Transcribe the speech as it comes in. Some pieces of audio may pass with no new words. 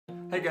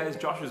Hey guys,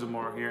 Joshua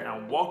Zamora here,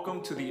 and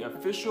welcome to the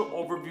official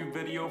overview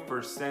video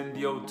for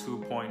Sendiio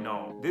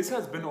 2.0. This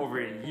has been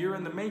over a year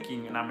in the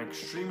making, and I'm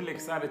extremely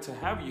excited to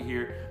have you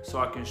here so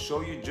I can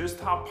show you just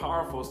how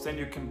powerful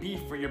Sendiio can be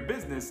for your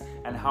business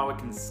and how it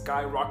can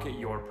skyrocket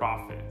your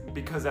profit.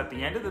 Because at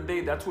the end of the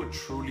day, that's what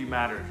truly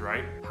matters,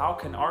 right? How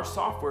can our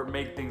software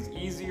make things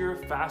easier,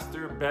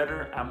 faster,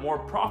 better, and more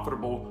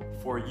profitable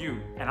for you?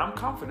 And I'm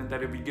confident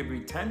that if you give me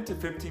 10 to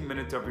 15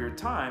 minutes of your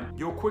time,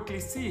 you'll quickly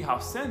see how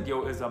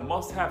Sendiio is a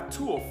must-have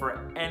tool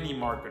for any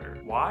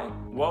marketer. Why?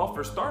 Well,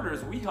 for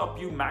starters, we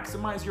help you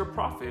maximize your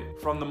profit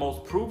from the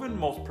most proven,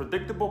 most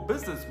predictable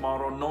business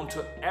model known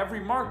to every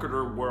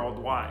marketer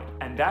worldwide,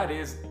 and that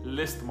is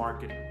list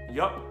marketing.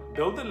 Yup,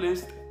 build a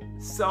list,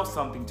 sell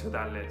something to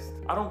that list.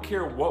 I don't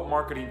care what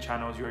marketing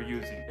channels you're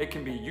using. It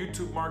can be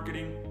YouTube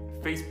marketing,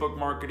 Facebook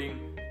marketing,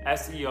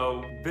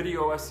 SEO,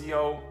 video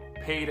SEO,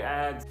 paid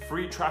ads,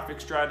 free traffic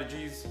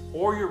strategies,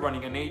 or you're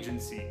running an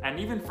agency. And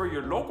even for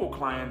your local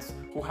clients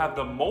who have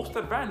the most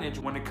advantage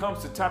when it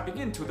comes to tapping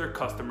into their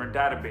customer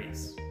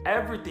database.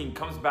 Everything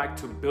comes back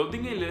to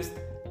building a list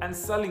and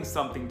selling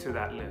something to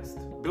that list.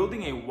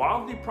 Building a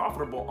wildly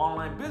profitable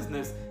online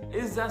business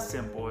is as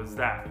simple as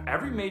that.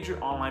 Every major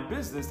online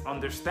business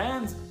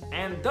understands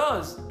and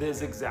does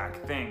this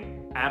exact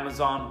thing.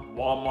 Amazon,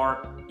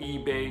 Walmart,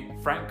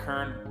 eBay, Frank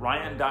Kern,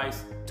 Ryan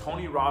Deiss,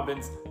 Tony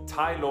Robbins,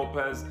 Tai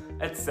Lopez,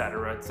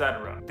 etc.,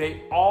 etc.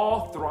 They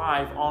all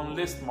thrive on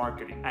list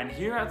marketing. And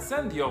here at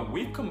Sendiio,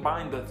 we've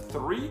combined the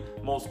 3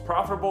 most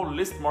profitable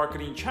list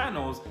marketing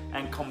channels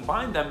and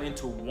combined them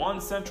into one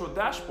central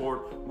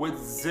dashboard with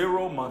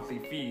 0 monthly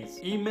fees.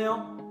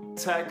 Email,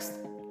 text,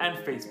 and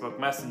Facebook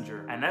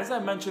Messenger. And as I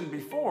mentioned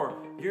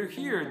before, you're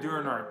here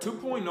during our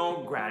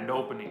 2.0 grand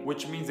opening,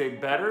 which means a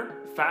better,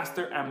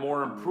 faster, and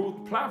more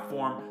improved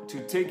platform to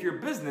take your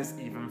business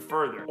even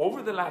further.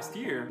 Over the last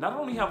year, not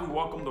only have we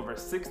welcomed over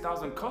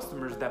 6,000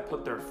 customers that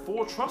put their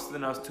full trust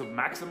in us to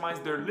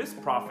maximize their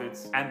list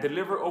profits and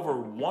deliver over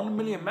 1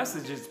 million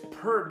messages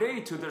per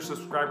day to their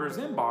subscribers'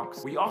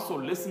 inbox, we also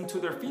listened to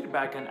their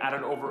feedback and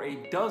added over a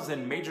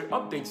dozen major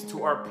updates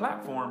to our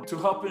platform to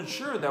help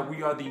ensure that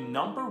we are the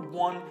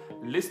 #1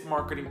 list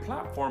marketing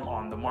platform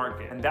on the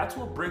market. And that's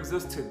what brings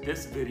us to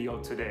this video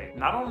today.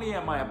 Not only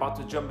am I about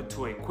to jump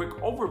into a quick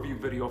overview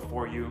video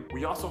for you,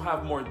 we also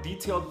have more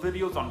detailed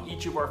videos on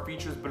each of our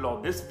features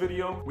below this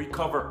video. We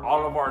cover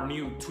all of our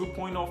new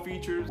 2.0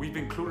 features. We've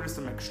included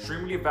some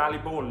extremely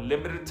valuable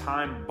limited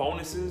time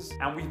bonuses,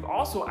 and we've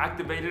also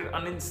activated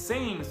an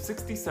insane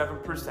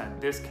 67%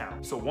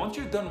 discount. So once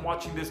you're done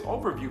watching this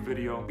overview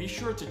video, be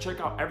sure to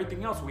check out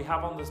everything else we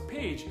have on this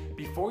page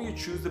before you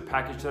choose the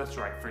package that's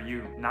right for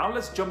you. Now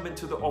let's jump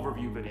into the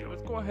overview video.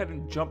 Let's go ahead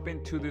and jump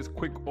into this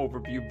quick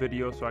overview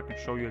video so I can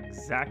show you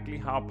exactly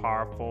how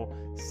powerful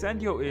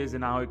Sendiio is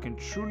and how it can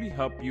truly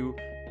help you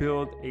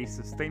build a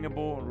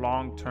sustainable,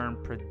 long-term,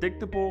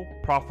 predictable,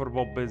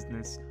 profitable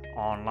business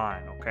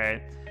online,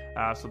 okay?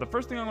 So the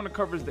first thing I'm going to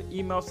cover is the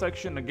email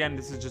section. Again,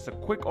 this is just a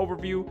quick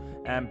overview,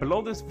 and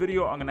below this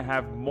video I'm going to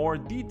have more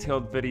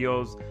detailed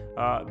videos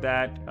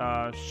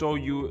that show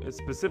you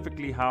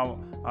specifically how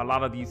a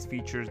lot of these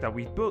features that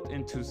we've built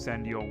into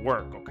Sendiio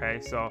work, okay?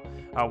 So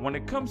when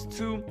it comes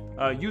to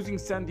using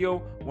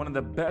Sendiio, one of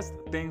the best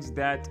things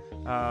that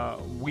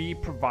we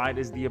provide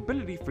is the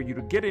ability for you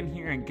to get in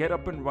here and get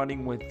up and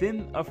running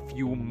within a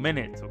few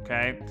minutes,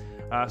 okay?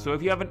 So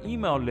if you have an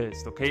email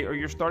list, okay, or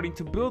you're starting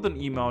to build an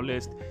email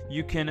list,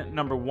 you can,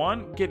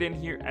 #1, get in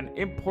here and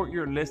import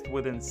your list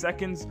within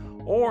seconds,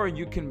 or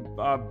you can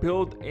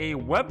build a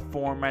web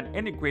form and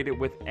integrate it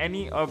with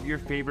any of your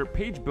favorite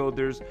page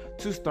builders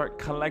to start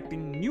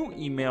collecting new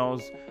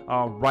emails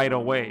right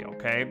away,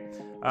 okay?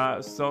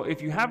 So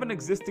if you have an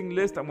existing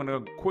list, I'm going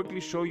to quickly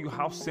show you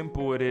how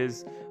simple it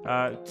is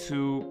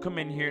to come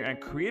in here and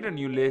create a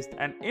new list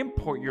and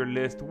import your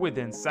list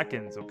within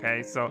seconds,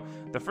 okay? So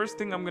the first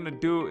thing I'm going to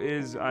do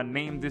is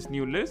name this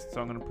new list.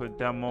 So I'm going to put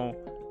demo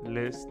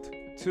list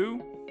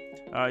 2.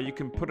 You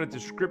can put a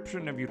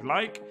description if you'd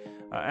like.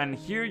 And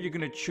here you're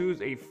going to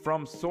choose a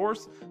from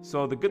source.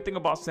 So the good thing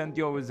about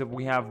Sendiio is that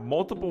we have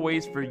multiple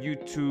ways for you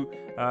to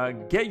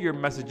get your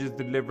messages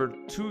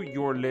delivered to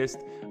your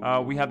list.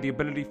 We have the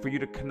ability for you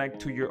to connect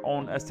to your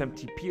own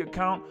SMTP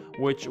account,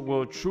 which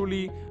will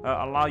truly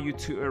allow you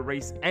to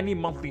erase any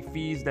monthly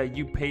fees that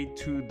you pay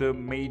to the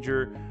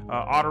major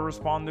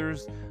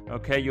autoresponders.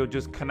 Okay, you'll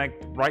just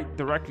connect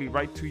directly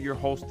to your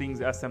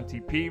hosting's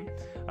SMTP.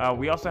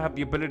 We also have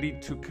the ability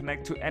to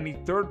connect to any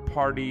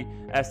third-party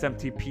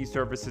SMTP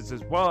services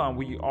as well, and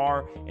we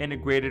are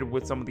integrated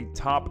with some of the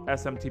top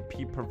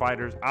SMTP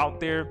providers out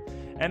there.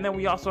 And then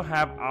we also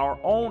have our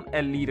own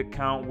elite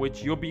account,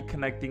 which you'll be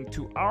connecting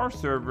to our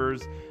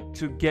servers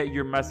to get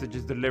your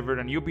messages delivered,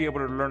 and you'll be able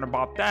to learn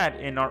about that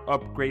in our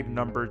upgrade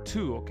number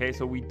 2. Okay,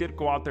 so we did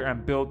go out there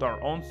and build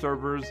our own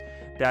servers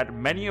that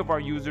many of our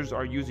users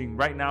are using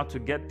right now to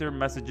get their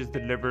messages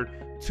delivered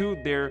to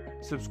their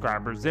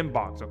subscribers'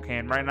 inbox. Okay,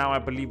 and right now I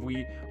believe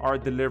we are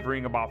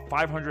delivering about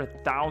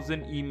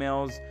 500,000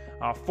 emails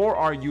for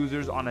our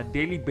users on a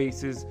daily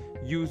basis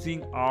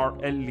using our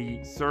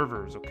elite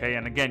servers. Okay,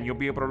 and again, you'll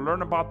be able to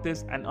learn about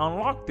this and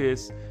unlock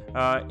this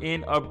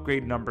in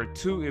upgrade number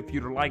 2 if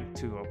you'd like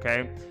to.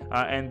 Okay,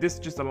 and this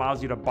just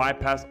allows you to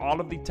bypass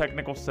all of the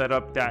technical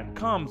setup that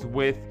comes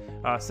with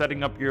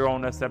setting up your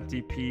own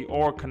SMTP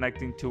or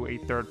connecting to a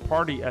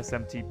third-party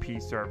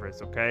SMTP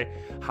service. Okay,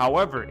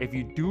 however, if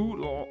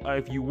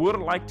you would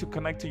like to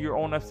connect to your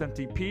own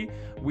SMTP,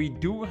 we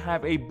do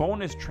have a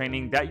bonus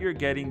training that you're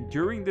getting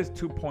during this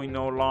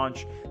 2.0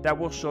 launch that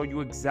will show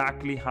you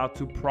exactly how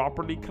to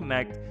properly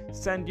connect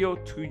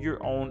Sendiio to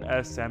your own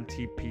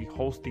SMTP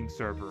hosting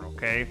server.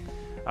 Okay,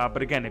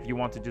 but again, if you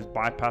want to just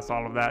bypass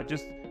all of that,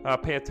 just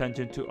pay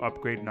attention to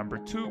upgrade number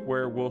 2,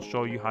 where we'll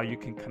show you how you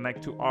can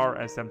connect to our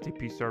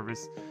SMTP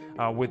service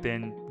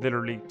within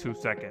literally 2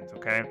 seconds.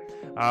 Okay,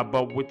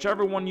 but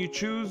whichever one you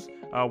choose,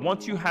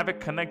 once you have it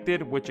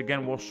connected, which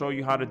again we'll show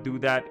you how to do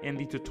that in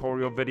the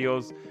tutorial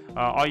videos,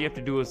 all you have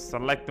to do is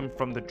select them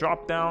from the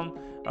drop down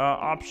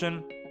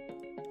option,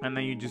 and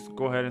then you just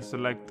go ahead and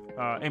select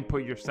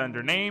input your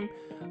sender name.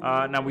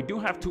 Now we do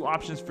have 2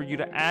 options for you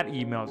to add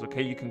emails.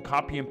 Okay, you can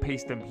copy and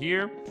paste them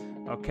here.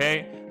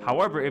 Okay,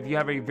 however, if you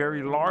have a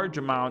very large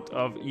amount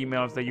of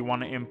emails that you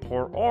want to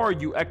import, or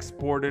you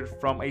exported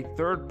from a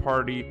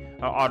third-party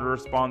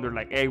autoresponder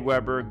like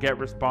Aweber,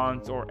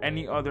 GetResponse, or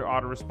any other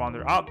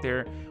autoresponder out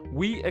there,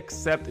 we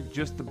accept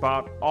just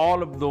about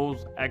all of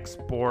those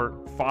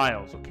export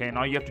files. Okay, and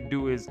all you have to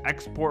do is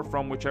export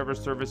from whichever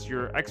service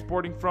you're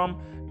exporting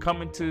from,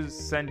 come into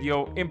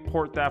Sendiio,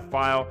 import that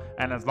file,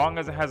 and as long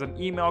as it has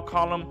an email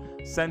column,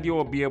 Sendiio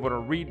will be able to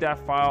read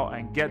that file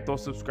and get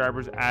those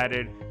subscribers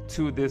added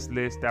to this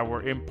list that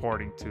we're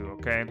importing to.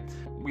 Okay,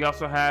 we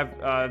also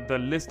have the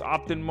list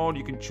opt-in mode.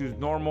 You can choose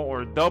normal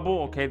or double.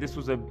 Okay, this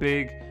was a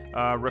big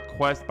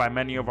request by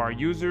many of our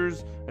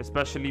users,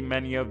 especially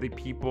many of the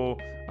people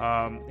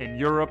in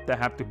Europe that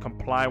have to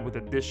comply with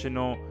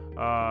additional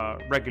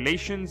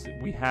regulations.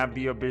 We have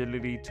the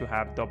ability to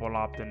have double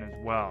opt-in as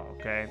well.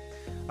 Okay,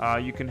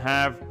 you can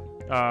have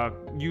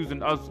use an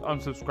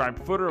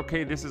unsubscribe footer.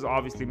 Okay, this is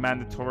obviously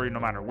mandatory no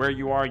matter where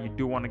you are. You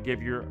do want to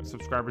give your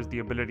subscribers the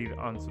ability to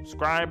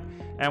unsubscribe,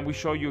 and we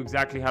show you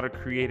exactly how to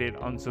create an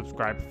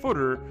unsubscribe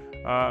footer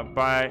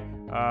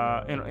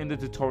in the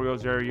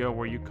tutorials area,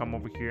 where you come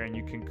over here and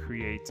you can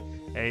create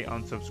a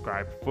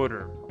unsubscribe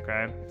footer.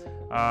 Okay,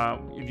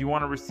 if you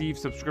want to receive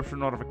subscription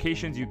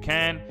notifications, you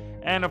can,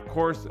 and of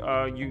course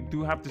you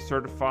do have to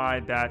certify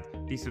that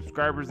the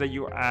subscribers that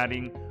you're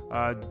adding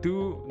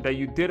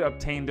you did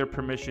obtain their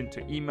permission to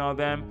email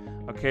them.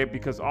 Okay,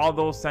 because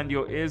although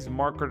Sendiio is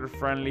marketer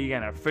friendly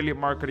and affiliate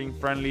marketing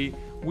friendly,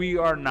 we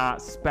are not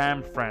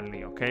spam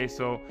friendly. Okay,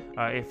 so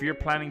if you're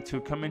planning to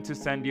come into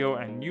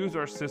Sendiio and use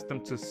our system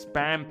to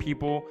spam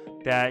people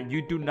that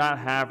you do not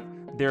have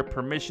their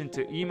permission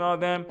to email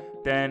them,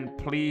 then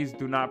please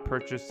do not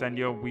purchase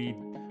Sendiio.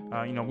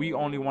 We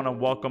only want to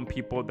welcome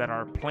people that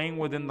are playing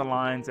within the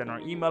lines and are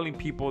emailing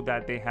people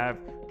that they have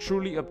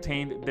truly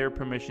obtained their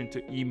permission to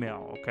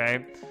email.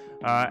 Okay,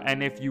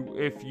 and if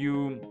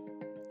you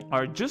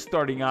are just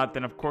starting out,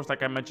 then of course,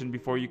 like I mentioned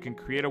before, you can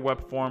create a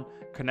web form,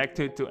 connect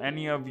it to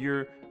any of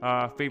your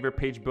favorite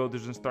page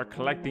builders, and start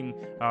collecting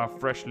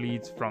fresh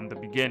leads from the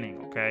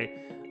beginning.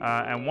 Okay,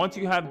 and once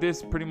you have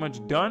this pretty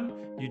much done,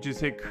 you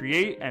just hit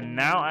create, and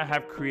now I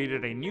have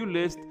created a new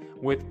list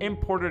with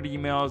imported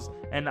emails,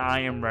 and I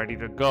am ready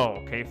to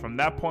go. Okay, from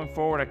that point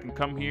forward, I can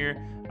come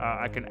here,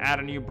 I can add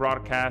a new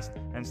broadcast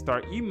and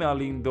start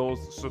emailing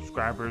those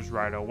subscribers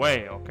right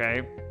away.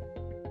 Okay,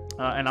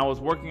 and I was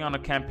working on a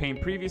campaign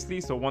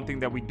previously, so one thing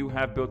that we do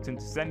have built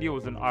into Sendiio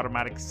is an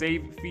automatic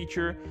save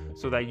feature,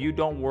 so that you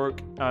don't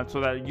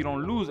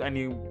lose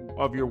any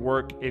of your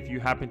work if you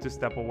happen to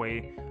step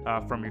away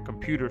from your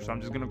computer. So I'm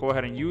just going to go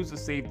ahead and use the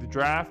save the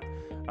draft.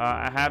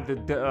 I have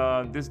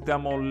this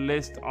demo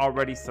list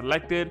already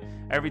selected.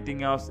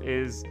 Everything else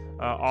is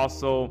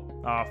also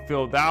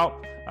filled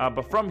out.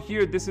 But from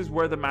here, this is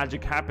where the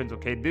magic happens.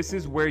 Okay, this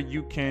is where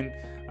you can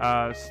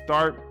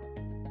start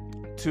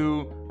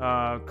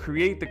to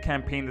create the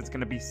campaign that's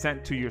going to be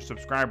sent to your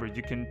subscribers.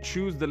 You can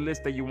choose the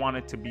list that you want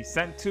it to be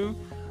sent to.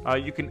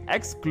 You can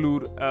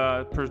exclude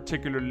a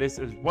particular list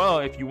as well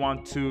if you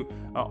want to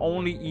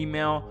only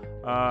email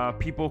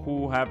people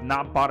who have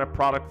not bought a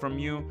product from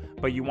you,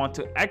 but you want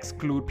to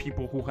exclude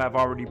people who have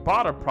already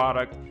bought a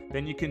product,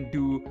 then you can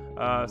do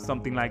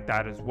something like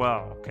that as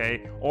well.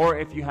 Okay, or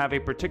if you have a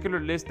particular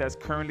list that's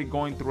currently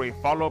going through a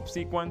follow-up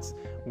sequence,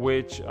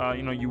 which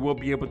you will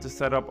be able to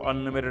set up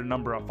unlimited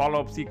number of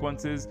follow-up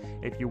sequences.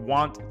 If you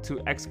want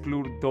to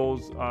exclude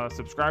those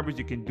subscribers,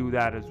 you can do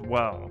that as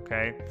well.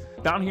 Okay,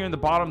 down here in the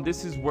bottom,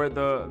 this is where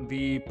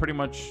the pretty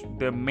much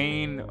the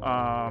main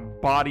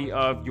body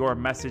of your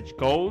message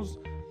goes.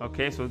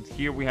 Okay, so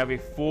here we have a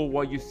full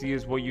what you see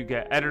is what you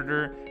get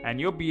editor, and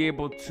you'll be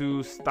able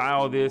to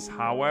style this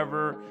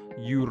however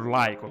you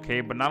like. Okay,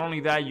 but not only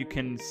that, you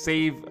can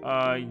save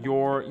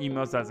your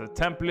emails as a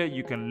template.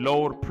 You can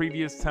load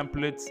previous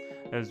templates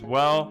as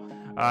well.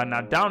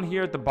 Now down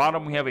here at the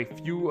bottom, we have a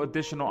few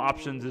additional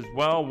options as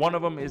well. One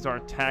of them is our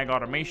tag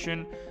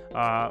automation.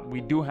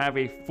 We do have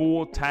a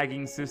full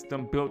tagging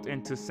system built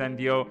into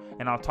Sendiio,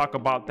 and I'll talk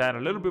about that a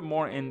little bit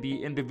more in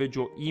the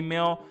individual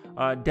email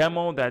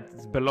demo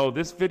that's below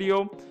this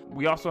video.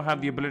 We also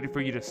have the ability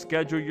for you to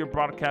schedule your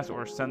broadcasts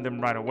or send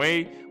them right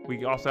away.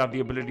 We also have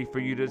the ability for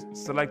you to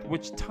select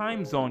which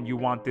time zone you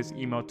want this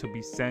email to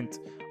be sent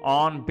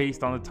on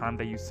based on the time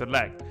that you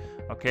select.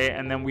 Okay,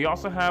 and then we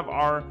also have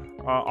our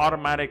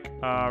automatic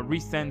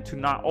resend to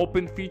not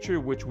open feature,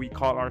 which we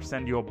call our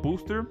Sendiio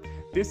booster.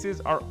 This is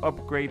our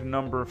upgrade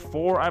number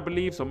 4, I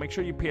believe, so make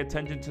sure you pay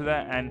attention to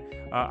that, and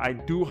I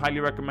do highly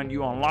recommend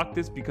you unlock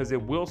this because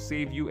it will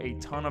save you a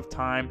ton of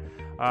time.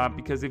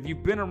 Because if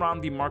you've been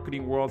around the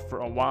marketing world for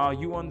a while,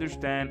 you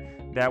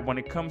understand that when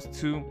it comes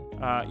to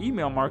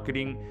email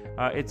marketing,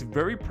 it's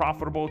very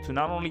profitable to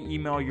not only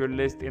email your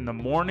list in the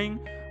morning,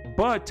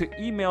 but to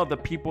email the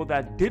people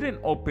that didn't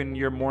open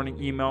your morning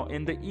email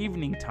in the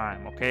evening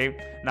time. Okay,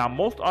 now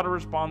most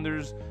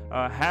autoresponders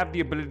have the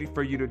ability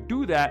for you to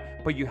do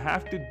that, but you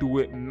have to do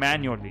it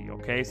manually.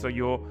 Okay, so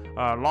you'll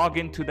log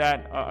into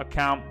that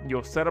account,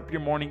 you'll set up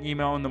your morning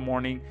email in the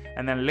morning,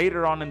 and then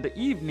later on in the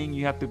evening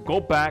you have to go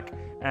back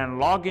and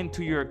log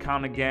into your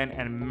account again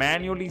and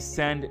manually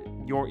send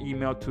your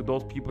email to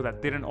those people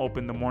that didn't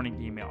open the morning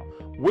email.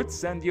 With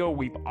Sendiio,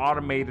 we've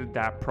automated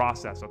that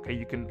process. Okay,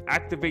 you can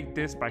activate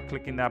this by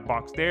clicking that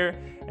box there,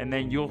 and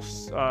then you'll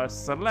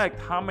select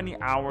how many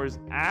hours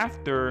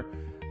after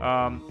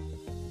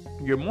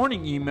your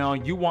morning email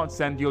you want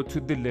Sendiio to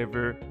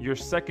deliver your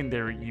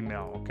secondary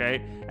email.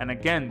 Okay, and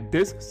again,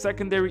 this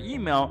secondary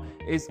email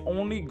is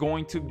only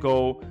going to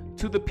go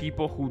to the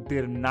people who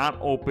did not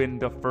open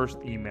the first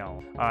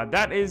email.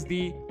 That is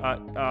the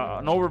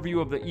an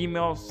overview of the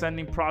email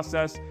sending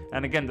process.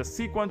 And again, the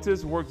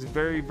sequences works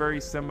very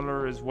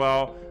similar as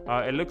well.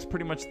 It looks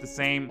pretty much the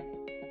same,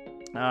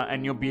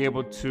 and you'll be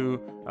able to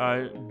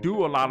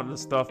do a lot of the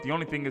stuff. The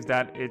only thing is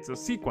that it's a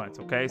sequence.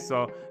 Okay,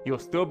 so you'll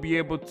still be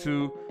able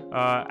to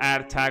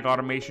add tag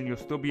automation. You'll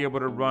still be able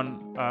to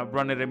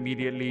run it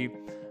immediately.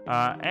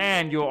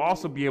 And you'll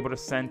also be able to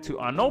send to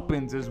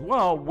unopens as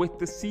well with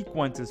the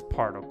sequences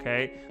part.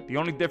 Okay, the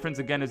only difference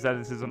again is that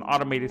this is an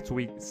automated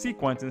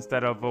sequence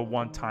instead of a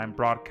one-time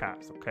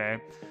broadcast. Okay,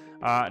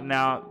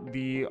 now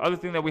the other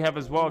thing that we have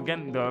as well,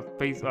 again, the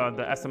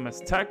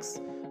SMS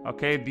text.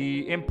 Okay,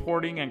 the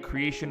importing and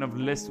creation of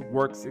lists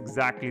works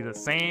exactly the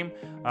same.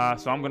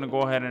 So I'm going to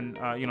go ahead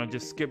and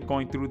just skip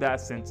going through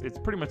that since it's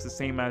pretty much the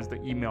same as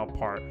the email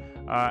part.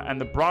 And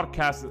the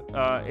broadcast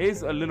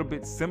is a little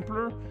bit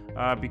simpler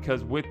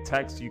because with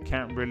text you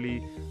can't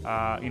really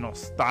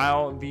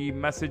style the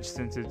message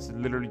since it's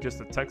literally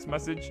just a text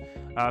message.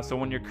 So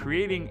when you're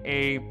creating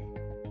a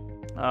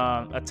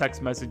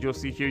text message, you'll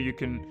see here you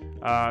can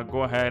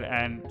go ahead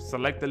and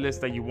select the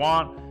list that you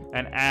want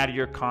and add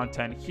your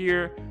content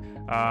here.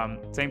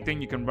 Same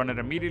thing, you can run it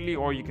immediately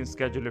or you can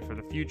schedule it for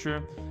the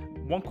future.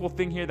 One cool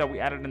thing here that we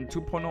added in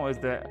 2.0 is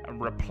the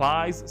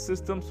replies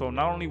system. So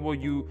not only will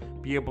you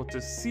be able to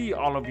see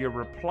all of your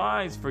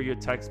replies for your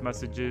text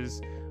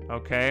messages,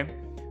 okay,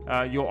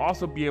 you'll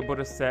also be able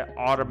to set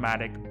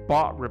automatic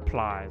bot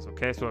replies.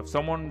 Okay, so if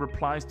someone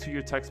replies to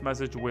your text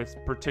message with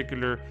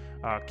particular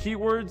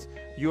keywords,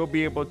 you'll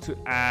be able to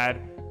add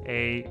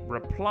a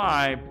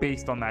reply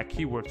based on that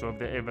keyword. So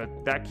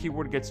if that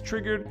keyword gets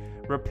triggered,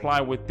 reply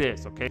with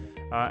this. Okay,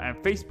 and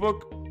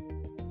Facebook,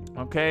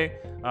 okay,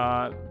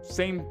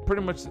 same,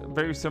 pretty much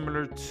very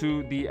similar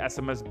to the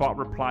SMS bot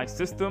reply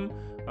system.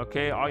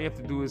 Okay, all you have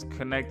to do is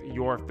connect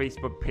your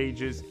Facebook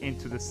pages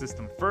into the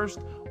system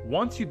first.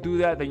 Once you do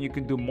that, then you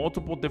can do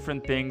multiple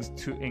different things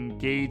to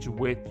engage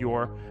with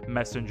your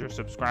messenger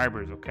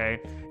subscribers. Okay,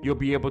 you'll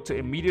be able to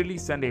immediately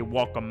send a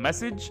welcome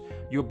message.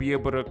 You'll be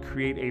able to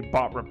create a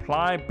bot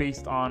reply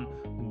based on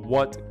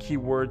what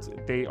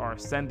keywords they are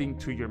sending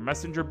to your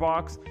messenger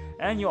box,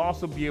 and you'll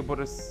also be able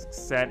to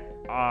set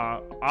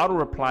auto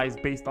replies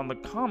based on the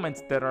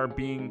comments that are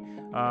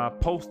being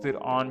posted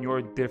on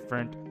your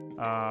different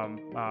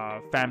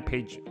fan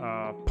page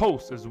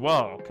posts as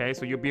well. Okay,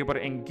 so you'll be able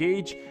to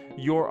engage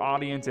your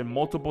audience in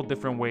multiple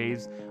different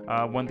ways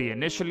when they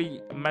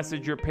initially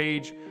message your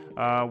page,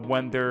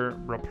 when they're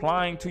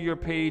replying to your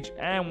page,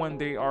 and when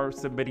they are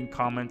submitting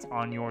comments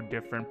on your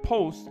different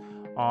posts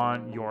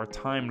on your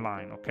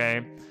timeline.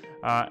 Okay,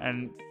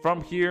 and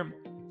from here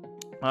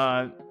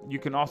you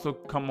can also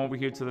come over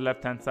here to the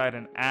left hand side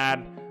and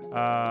add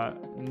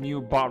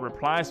new bot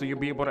replies. So you'll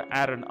be able to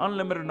add an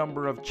unlimited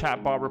number of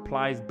chat bot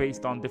replies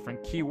based on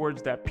different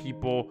keywords that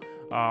people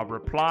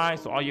reply.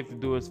 So all you have to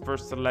do is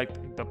first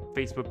select the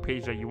Facebook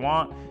page that you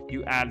want,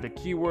 you add the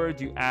keywords,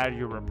 you add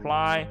your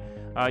reply,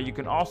 You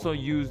can also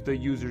use the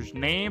user's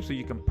name, so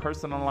you can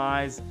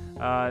personalize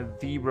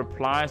the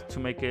replies to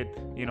make it,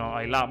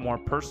 a lot more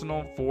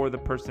personal for the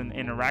person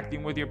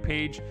interacting with your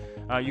page.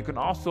 You can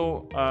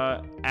also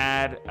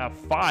add a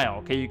file.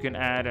 Okay, you can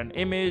add an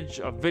image,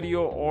 a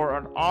video, or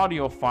an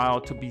audio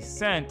file to be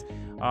sent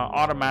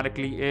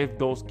automatically if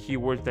those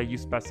keywords that you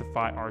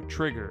specify are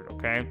triggered.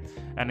 Okay,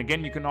 and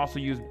again, you can also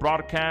use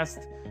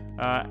broadcast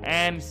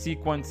and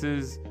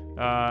sequences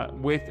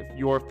with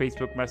your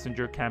Facebook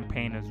Messenger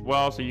campaign as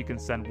well. So you can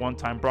send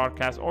one-time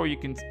broadcasts, or you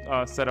can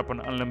set up an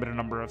unlimited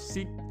number of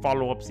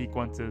follow-up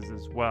sequences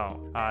as well.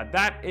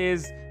 That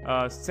is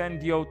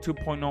Sendiio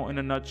 2.0 in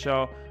a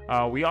nutshell.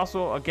 We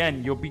also,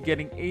 again, you'll be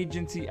getting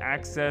agency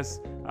access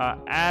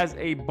as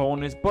a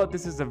bonus, but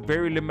this is a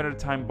very limited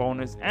time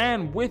bonus.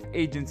 And with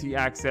agency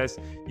access,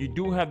 you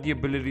do have the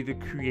ability to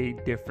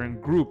create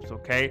different groups.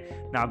 Okay,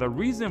 now the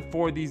reason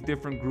for these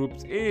different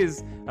groups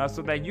is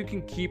so that you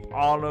can keep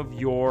all of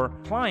your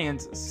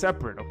clients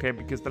separate. Okay,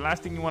 because the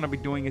last thing you want to be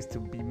doing is to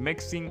be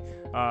mixing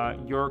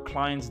your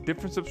clients'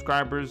 different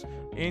subscribers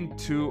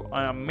into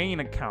a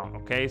main account.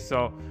 Okay,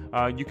 so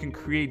you can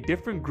create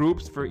different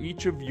groups for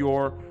each of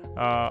your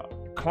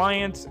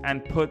clients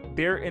and put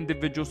their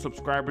individual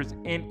subscribers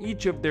in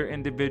each of their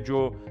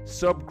individual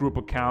subgroup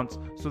accounts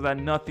so that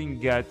nothing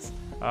gets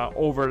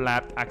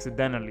overlapped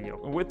accidentally.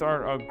 With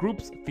our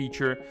groups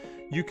feature,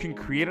 you can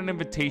create an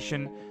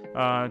invitation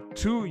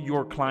to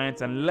your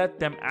clients and let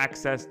them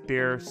access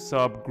their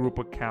subgroup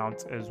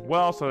accounts as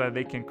well, so that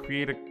they can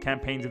create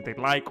campaigns if they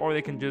like, or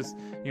they can just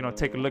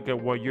take a look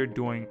at what you're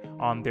doing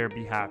on their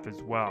behalf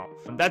as well.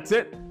 And that's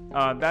it.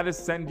 That is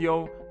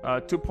Sendiio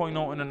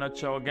 2.0 in a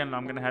nutshell. Again,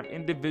 I'm gonna have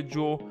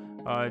individual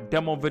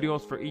demo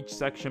videos for each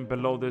section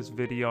below this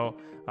video,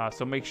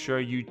 so make sure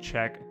you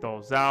check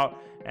those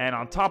out. And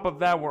on top of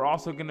that, we're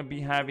also going to be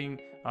having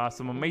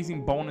some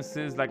amazing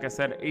bonuses. Like I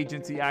said,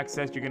 agency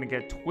access. You're going to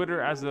get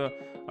Twitter as a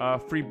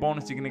free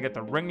bonus. You're going to get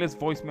the ringless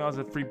voicemail as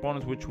a free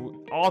bonus, which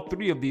all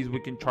three of these we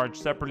can charge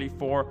separately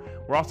for.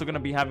 We're also going to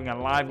be having a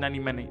live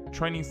 90-minute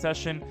training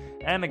session.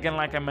 And again,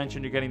 like I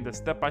mentioned, you're getting the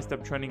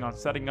step-by-step training on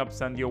setting up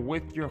Sendiio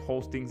with your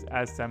hosting's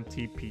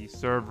SMTP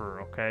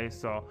server. Okay,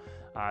 so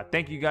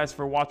thank you guys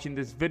for watching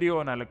this video,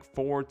 and I look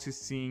forward to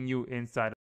seeing you inside.